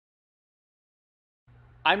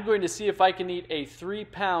I'm going to see if I can eat a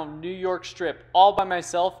 3-pound New York strip all by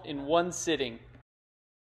myself in one sitting.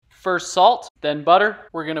 First salt, then butter.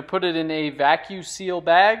 We're gonna put it in a vacuum seal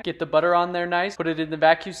bag. Get the butter on there nice. Put it in the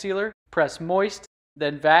vacuum sealer. Press moist,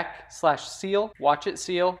 then vac/seal. Watch it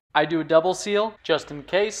seal. I do a double seal just in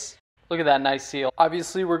case. Look at that nice seal.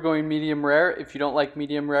 Obviously we're going medium rare. If you don't like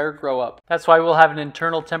medium rare, grow up. That's why we'll have an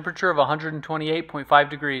internal temperature of 128.5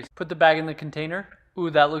 degrees. Put the bag in the container.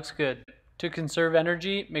 Ooh, that looks good. To conserve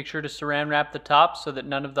energy, make sure to saran wrap the top so that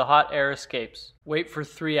none of the hot air escapes. Wait for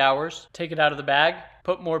 3 hours. Take it out of the bag.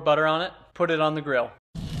 Put more butter on it. Put it on the grill.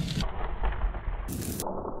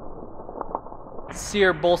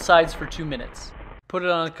 Sear both sides for 2 minutes. Put it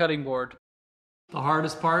on a cutting board. The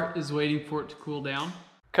hardest part is waiting for it to cool down.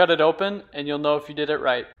 Cut it open and you'll know if you did it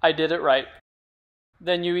right. I did it right.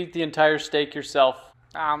 Then you eat the entire steak yourself.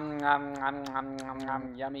 Yummy,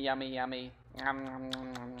 yummy, yummy.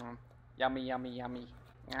 Yummy, yummy, yummy.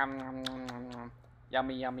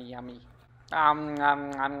 Yummy, yummy, yummy.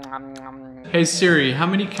 Hey Siri, how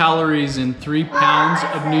many calories in 3 pounds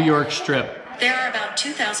of New York strip? There are about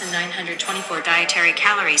 2,924 dietary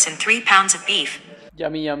calories in 3 pounds of beef.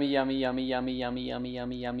 Yummy, yummy, yummy, yummy, yummy, yummy, yummy,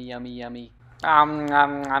 yummy, yummy, yummy, yummy.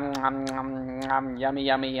 Yummy,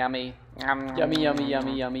 yummy, yummy. Yummy, yummy,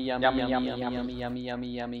 yummy, yummy, yummy, yummy, yummy, yummy, yummy,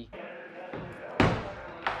 yummy.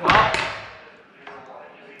 Well,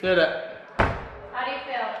 did it. How do you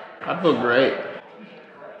feel? I feel great.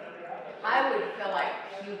 I would feel like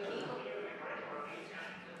puking.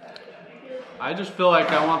 I just feel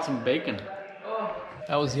like I want some bacon. Oh.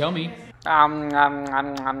 That was yummy. Yummy,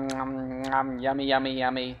 yummy,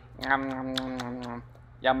 yummy.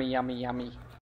 Yummy, yummy, yummy.